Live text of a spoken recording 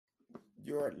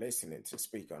You're listening to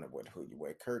Speak on It with Who You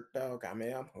With Kurt Dog. I'm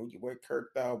Who You With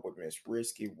Kurt Dog with Miss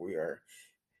Risky. We are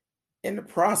in the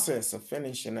process of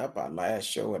finishing up our last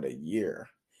show of the year.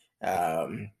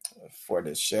 Um, for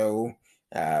the show,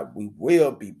 we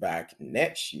will be back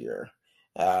next year.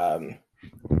 Um,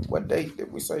 what date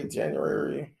did we say?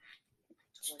 January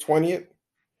 20th?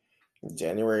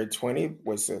 January 20th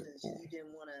was it? You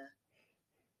didn't want to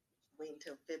wait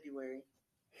until February.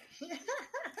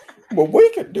 Well,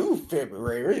 we could do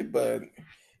February, but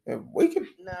we could.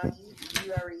 No,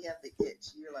 you already have the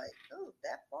itch. You're like, oh,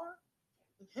 that far?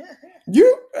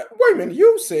 You wait a minute.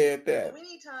 You said that. We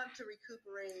need time to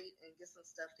recuperate and get some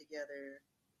stuff together,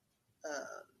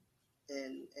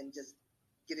 and just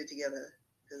get it together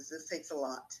because this takes a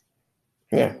lot.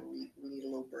 Yeah, we need a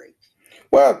little break.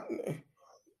 Well,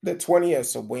 the 20th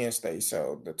is a Wednesday,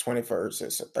 so the 21st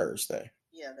is a Thursday.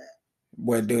 Yeah, that.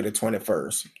 We'll do the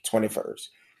 21st,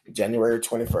 January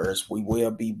 21st. We will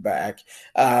be back.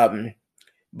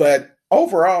 But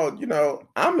overall,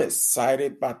 I'm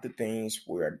excited about the things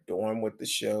we're doing with the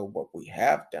show, what we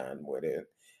have done with it.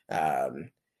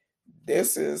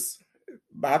 This is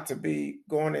about to be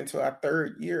going into our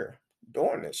third year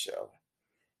doing this show,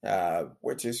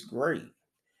 which is great.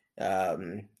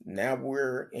 Now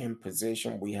we're in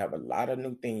position. We have a lot of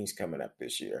new things coming up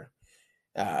this year.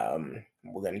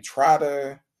 We're going to try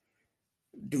to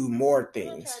do more things.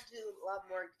 We're going to try to do a lot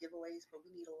more giveaways, but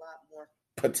we need a lot more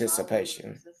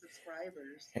participation and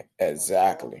subscribers.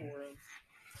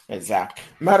 Exactly.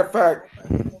 Matter of fact,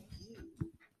 I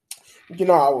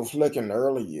was looking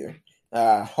earlier.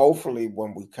 Hopefully,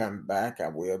 when we come back, I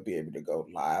will be able to go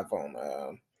live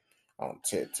on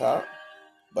TikTok.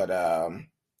 But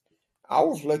I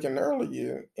was looking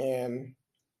earlier, and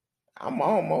I'm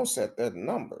almost at that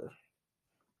number.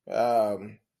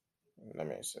 Let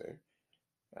me see.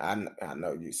 I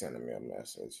know you sending me a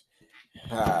message.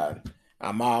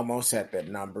 I'm almost at that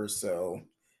number, so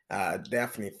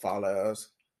definitely follow us.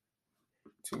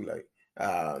 Too late.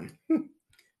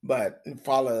 But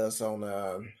follow us on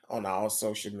all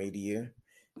social media.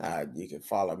 You can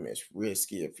follow Miss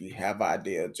Risky if you have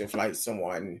ideas. Just like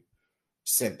someone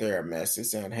sent their a message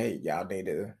saying, "Hey, y'all need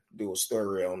to do a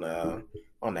story on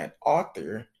that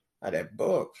author of that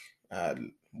book.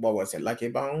 What was it, Lucky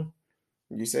Bone?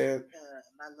 You said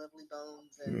My Lovely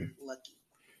Bones and Lucky."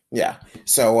 Yeah.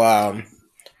 So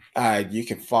you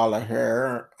can follow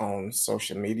her on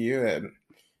social media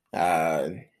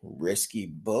at Risky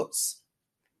Books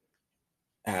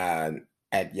at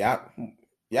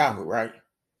Yahoo, right?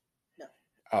 No.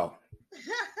 Oh.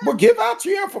 Well, give out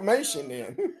your information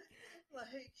then. I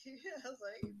was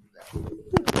like, no. You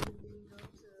can go to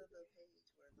the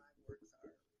page where my works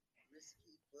are,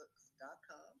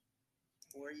 riskybooks.com,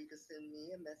 or you can send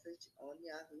me a message on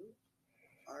Yahoo,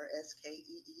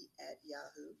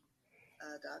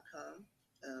 rskee@yahoo.com.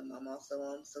 I'm also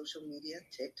on social media,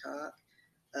 TikTok,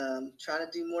 trying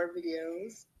to do more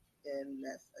videos, and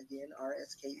that's again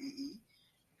rskee.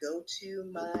 Go to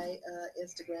my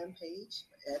Instagram page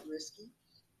at Risky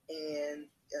and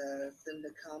send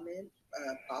a comment,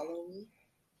 follow me,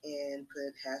 and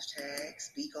put hashtag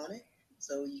speak on it,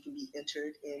 so you can be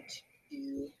entered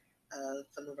into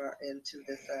into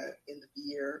this end of the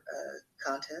year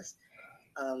contest.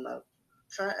 I'll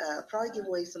probably give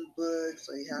away some books,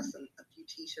 or you have a few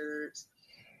T-shirts.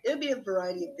 It'll be a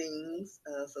variety of things,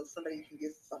 so somebody can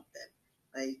get something,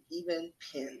 like even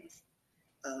pins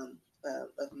of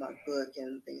my book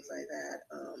and things like that.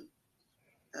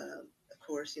 Of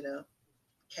course,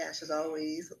 cash is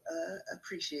always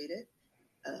appreciated.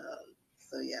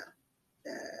 So yeah,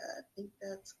 I think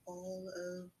that's all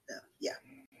of them. Yeah.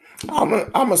 I'm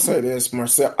gonna say this,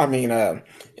 Marcel. I mean,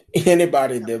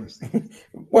 anybody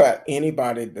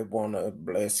that wanna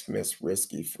bless Miss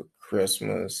Risky for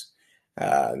Christmas,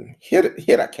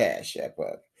 hit a cash app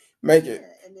up. Make it.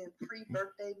 And then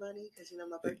pre-birthday money, because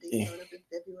my birthday's coming up in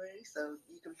February, so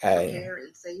you can prepare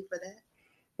and save for that.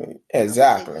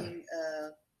 Exactly. I'm taking,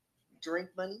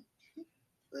 drink money.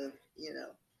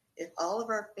 If all of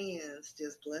our fans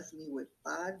just bless me with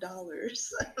 $5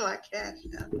 on my cash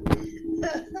app,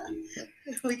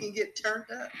 we can get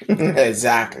turned up.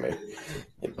 Exactly.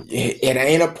 It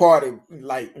ain't a party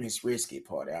like Miss Risky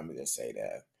party. I'm gonna say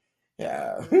that.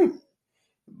 Yeah.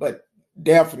 But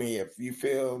definitely, if you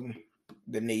feel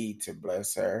the need to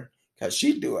bless her, because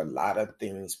she do a lot of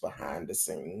things behind the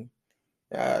scene,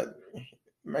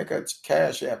 make a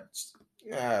cash app.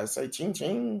 Say ching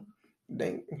ching.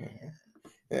 Ding.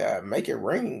 Make it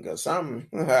ring or something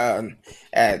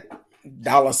at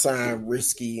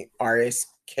 $Risky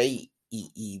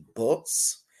RSKEE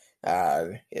Books.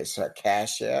 It's her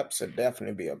cash app, so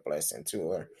definitely be a blessing to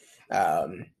her.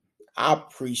 Um, I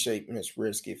appreciate Miss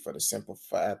Risky for the simple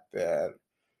fact that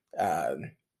uh,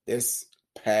 this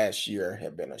past year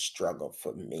had been a struggle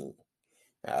for me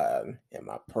in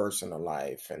my personal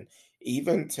life, and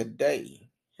even today,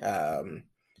 um,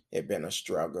 it been a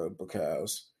struggle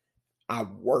because our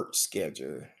work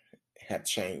schedule had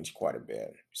changed quite a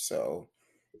bit. So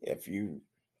if you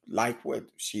like what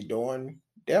she doing,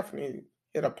 definitely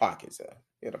hit her pockets up.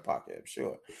 Hit her pocket up.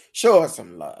 Sure. Show her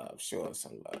some love. Show her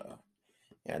some love.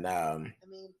 And I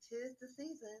mean, tis the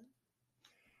season.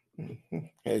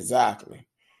 exactly.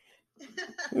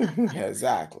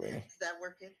 Exactly. Is that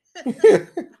working?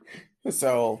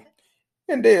 So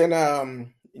and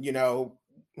then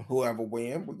whoever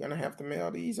win, we're gonna have to mail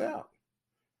these out.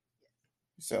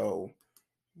 So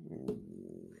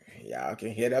y'all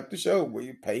can hit up the show where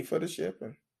you pay for the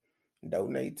shipping,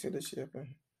 donate to the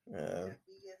shipping. If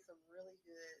we get some really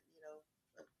good,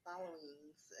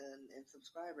 followings and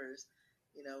subscribers,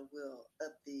 we'll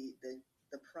up the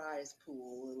prize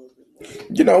pool a little bit more.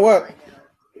 You know what? Right now,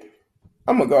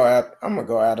 I'm gonna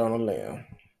go out on a limb.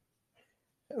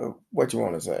 What you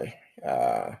want to say?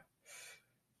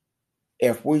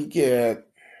 If we get,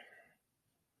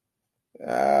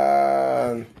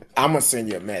 I'm gonna send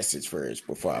you a message first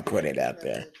before I put it out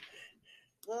there.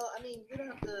 Well, I mean, we don't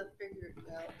have to figure it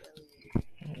out. I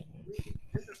mean,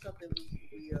 this is something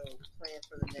we'll plan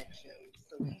for the next show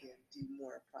so we can do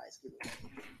more prize giveaways.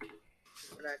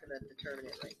 We're not going to determine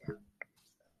it right now.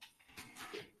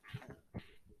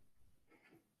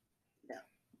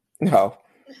 So, No.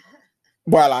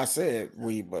 Well, I said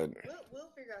we, but we'll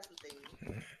figure out some things.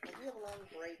 Like we have a long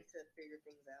break to figure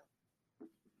things out.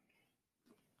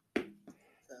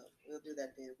 So we'll do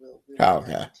that then. We'll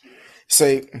okay.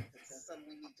 See, that's something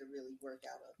we need to really work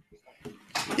out of.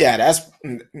 Yeah,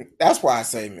 that's why I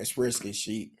say Miss Risky.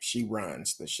 She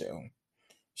runs the show.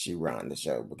 She runs the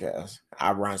show because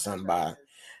I run something by.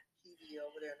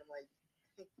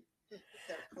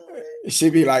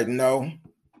 She be like, no.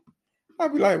 I'll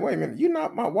be like, wait a minute, you're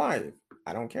not my wife.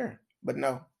 I don't care, but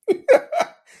no.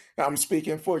 I'm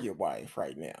speaking for your wife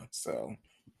right now. So,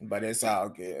 but it's all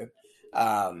good.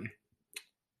 Other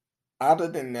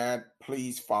than that,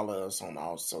 please follow us on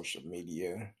all social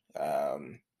media.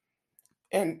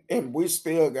 And we're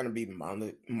still gonna be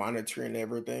monitoring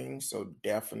everything. So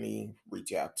definitely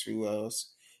reach out to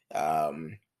us.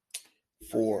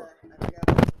 For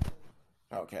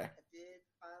okay. I did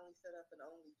finally set up an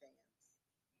OnlyFans.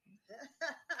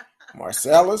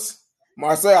 Marcellus.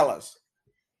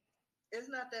 It's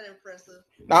not that impressive.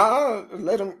 Nah,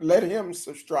 let him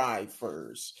subscribe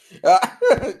first.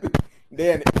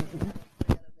 Then.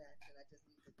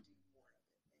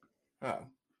 Oh.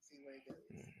 See where it goes.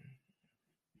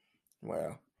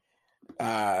 Well,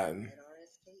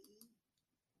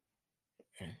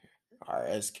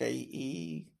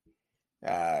 RSKE,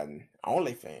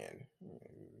 OnlyFans,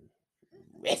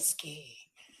 risky.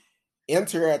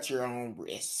 Enter at your own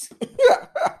risk.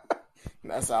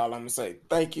 That's all I'm gonna say.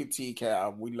 Thank you,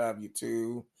 T-Cal. We love you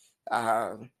too.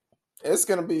 It's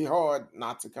gonna be hard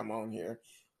not to come on here,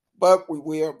 but we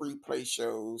will replay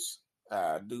shows,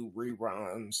 do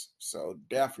reruns. So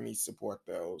definitely support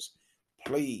those.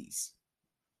 Please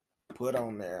put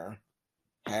on there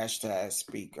hashtag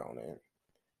speak on it.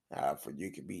 For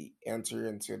you could be entered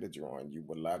into the drawing. You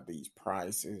would love these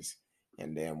prizes,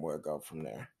 and then we'll go from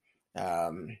there.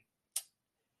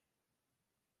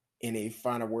 Any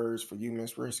final words for you,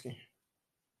 Miss Risky?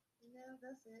 No,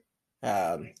 that's it.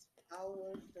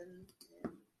 Follow us and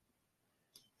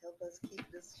help us keep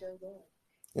this show going.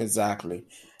 Exactly.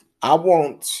 I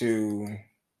want to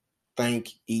thank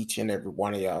each and every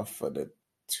one of y'all for the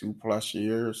 2+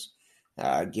 years.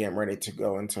 Getting ready to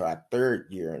go into our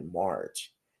 3rd year in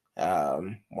March.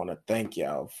 Want to thank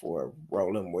y'all for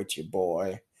rolling with your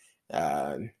boy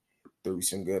through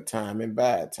some good time and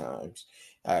bad times.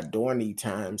 During these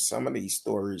times, some of these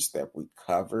stories that we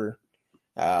cover,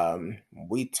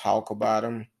 we talk about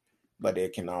them, but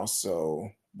it can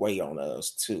also weigh on us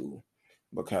too,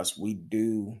 because we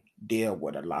do deal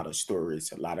with a lot of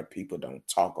stories a lot of people don't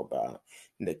talk about.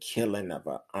 The killing of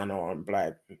an unarmed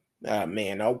black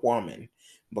man or woman,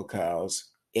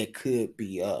 because it could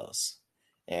be us.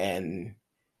 And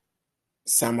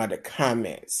some of the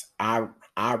comments I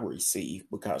receive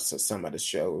because of some of the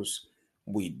shows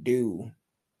we do,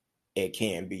 it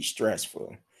can be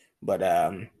stressful. But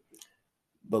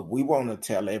we want to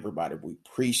tell everybody we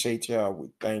appreciate y'all. We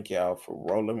thank y'all for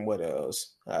rolling with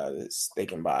us,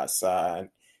 sticking by our side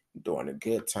during a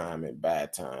good time and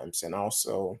bad times. And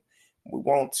also, we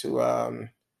want to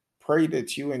pray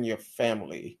that you and your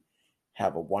family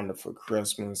have a wonderful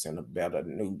Christmas and a better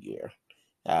New Year.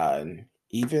 And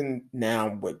even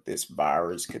now, with this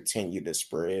virus continue to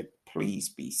spread, please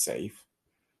be safe.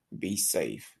 Be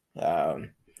safe.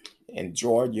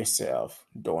 Enjoy yourself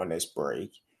during this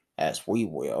break, as we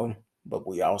will. But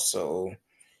we also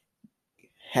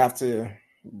have to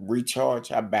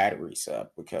recharge our batteries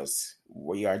up because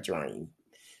we are drained.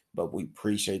 But we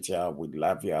appreciate y'all. We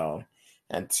love y'all.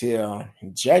 Until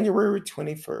January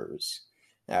 21st.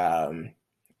 Um,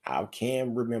 I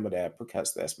can remember that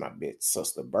because that's my big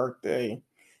sister's birthday.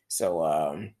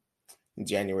 So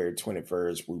January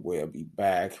 21st, we will be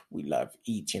back. We love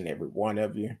each and every one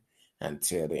of you.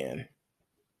 Until then,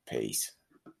 peace.